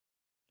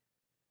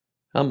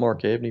I'm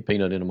Mark Abney,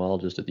 peanut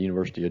entomologist at the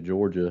University of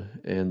Georgia,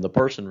 and the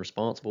person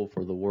responsible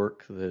for the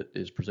work that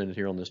is presented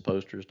here on this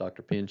poster is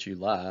Dr. Pin-Chu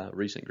Lai, a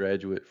recent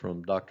graduate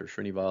from Dr.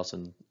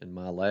 Srinivasan in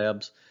my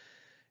labs,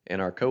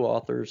 and our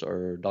co-authors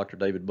are Dr.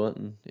 David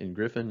Bunton in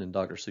Griffin and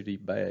Dr.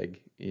 Sudeep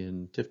Bag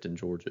in Tifton,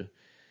 Georgia.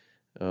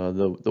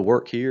 The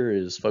work here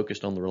is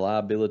focused on the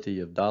reliability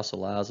of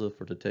DAS-ELISA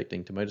for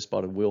detecting tomato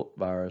spotted wilt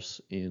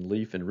virus in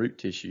leaf and root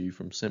tissue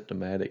from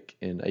symptomatic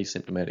and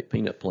asymptomatic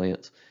peanut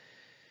plants.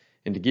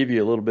 And to give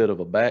you a little bit of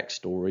a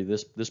backstory,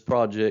 this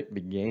project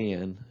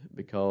began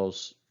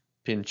because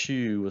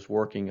Pin-Chu was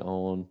working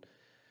on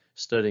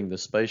studying the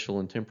spatial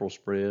and temporal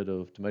spread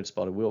of tomato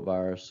spotted wilt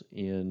virus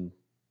in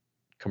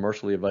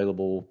commercially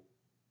available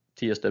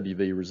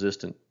TSWV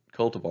resistant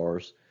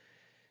cultivars.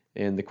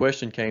 And the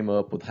question came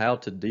up with how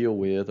to deal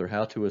with or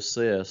how to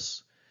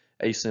assess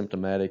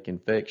asymptomatic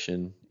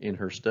infection in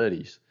her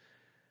studies.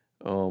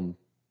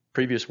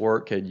 Previous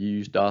work had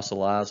used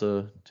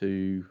DAS-ELISA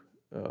to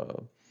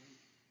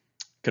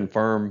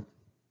confirm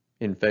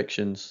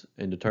infections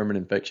and determine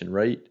infection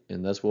rate,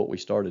 and that's what we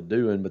started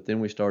doing. But then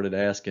we started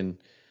asking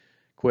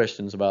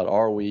questions about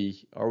are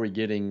we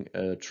getting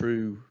a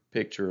true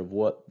picture of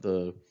what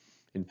the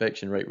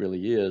infection rate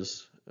really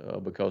is,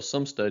 because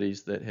some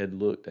studies that had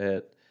looked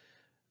at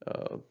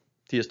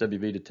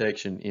TSWV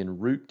detection in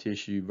root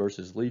tissue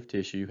versus leaf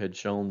tissue had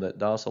shown that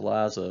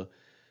DAS-ELISA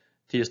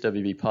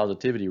TSWV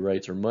positivity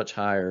rates are much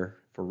higher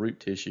for root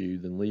tissue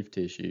than leaf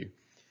tissue.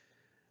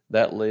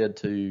 That led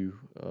to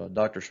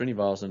Dr.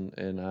 Srinivasan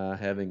and I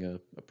having a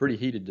pretty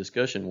heated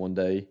discussion one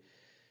day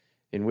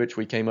in which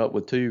we came up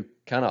with two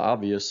kind of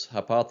obvious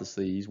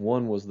hypotheses.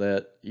 One was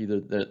that either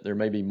that there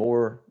may be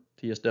more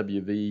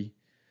TSWV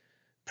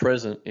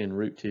present in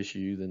root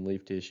tissue than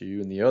leaf tissue,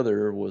 and the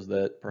other was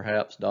that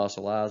perhaps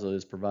DAS-ELISA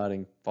is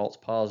providing false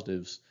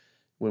positives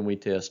when we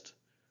test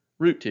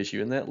root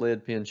tissue. And that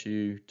led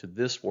Pin-Chu to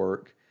this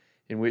work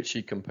in which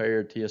she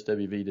compared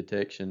TSWV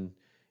detection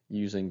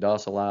using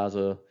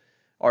DAS-ELISA,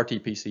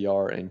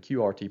 RT-PCR, and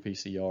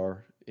qRT-PCR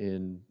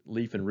in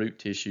leaf and root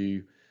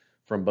tissue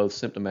from both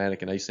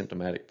symptomatic and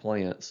asymptomatic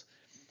plants,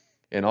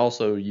 and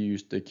also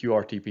used the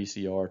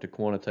qRT-PCR to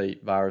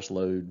quantitate virus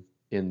load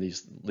in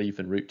these leaf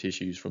and root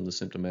tissues from the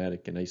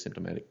symptomatic and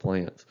asymptomatic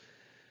plants.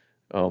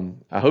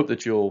 I hope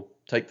that you'll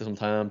take some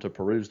time to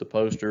peruse the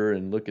poster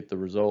and look at the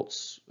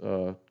results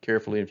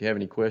carefully. If you have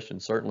any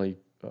questions, certainly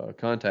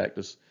contact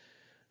us.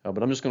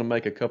 But I'm just going to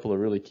make a couple of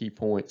really key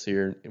points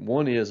here. And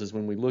one is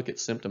when we look at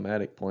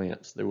symptomatic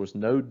plants, there was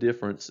no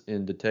difference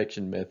in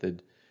detection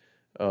method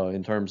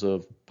in terms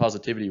of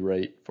positivity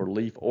rate for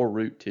leaf or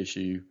root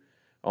tissue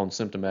on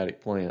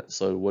symptomatic plants.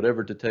 So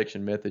whatever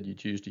detection method you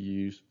choose to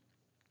use,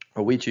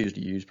 or we choose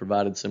to use,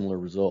 provided similar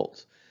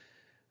results.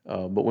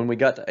 But when we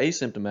got to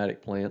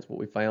asymptomatic plants, what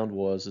we found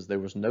was there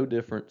was no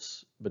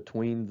difference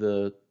between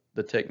the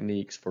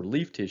techniques for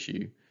leaf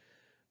tissue,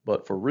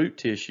 but for root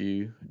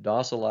tissue,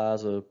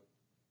 DAS-ELISA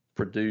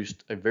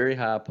produced a very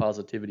high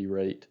positivity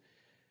rate,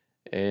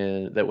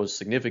 and that was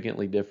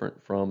significantly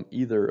different from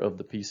either of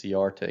the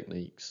PCR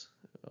techniques.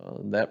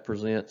 That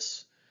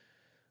presents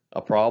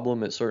a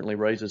problem. It certainly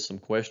raises some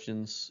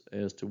questions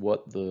as to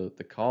what the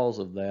cause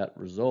of that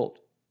result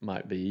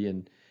might be,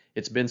 and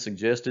it's been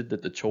suggested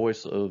that the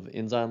choice of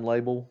enzyme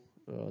label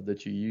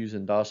that you use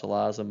in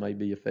DAS-ELISA may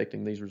be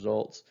affecting these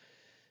results,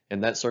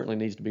 and that certainly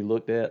needs to be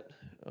looked at.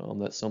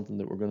 That's something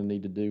that we're going to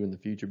need to do in the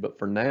future. But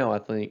for now, I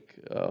think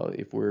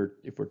if we're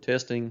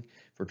testing,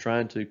 if we're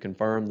trying to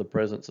confirm the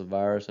presence of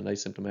virus in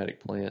asymptomatic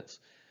plants,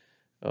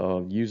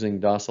 using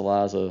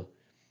DAS-ELISA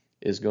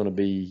is going to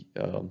be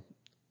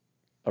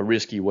a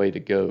risky way to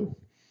go.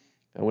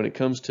 And when it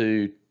comes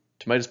to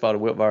tomato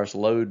spotted wilt virus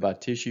load by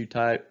tissue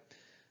type,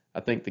 I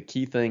think the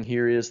key thing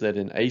here is that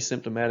in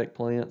asymptomatic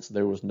plants,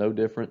 there was no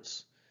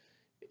difference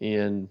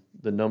in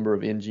the number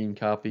of N-gene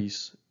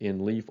copies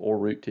in leaf or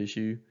root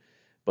tissue.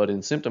 But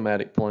in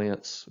symptomatic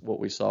plants, what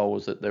we saw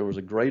was that there was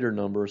a greater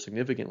number, a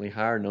significantly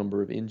higher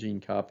number of N-gene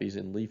copies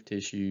in leaf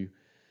tissue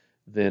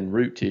than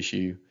root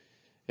tissue.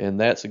 And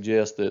that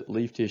suggests that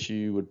leaf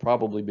tissue would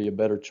probably be a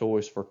better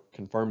choice for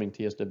confirming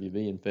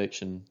TSWV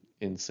infection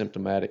in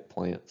symptomatic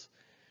plants.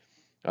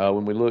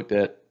 When we looked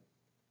at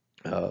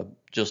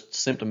just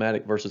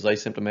symptomatic versus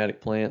asymptomatic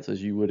plants,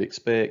 as you would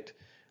expect,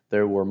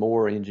 there were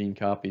more N-gene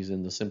copies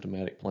in the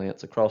symptomatic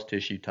plants across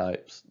tissue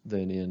types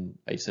than in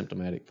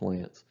asymptomatic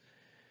plants.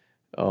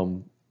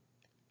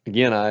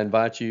 Again, I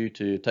invite you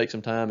to take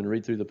some time and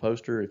read through the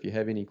poster. If you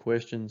have any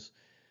questions,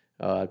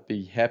 I'd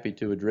be happy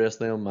to address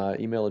them. My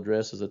email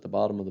address is at the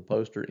bottom of the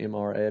poster,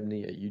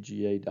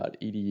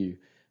 mrabney@uga.edu.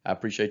 I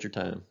appreciate your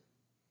time.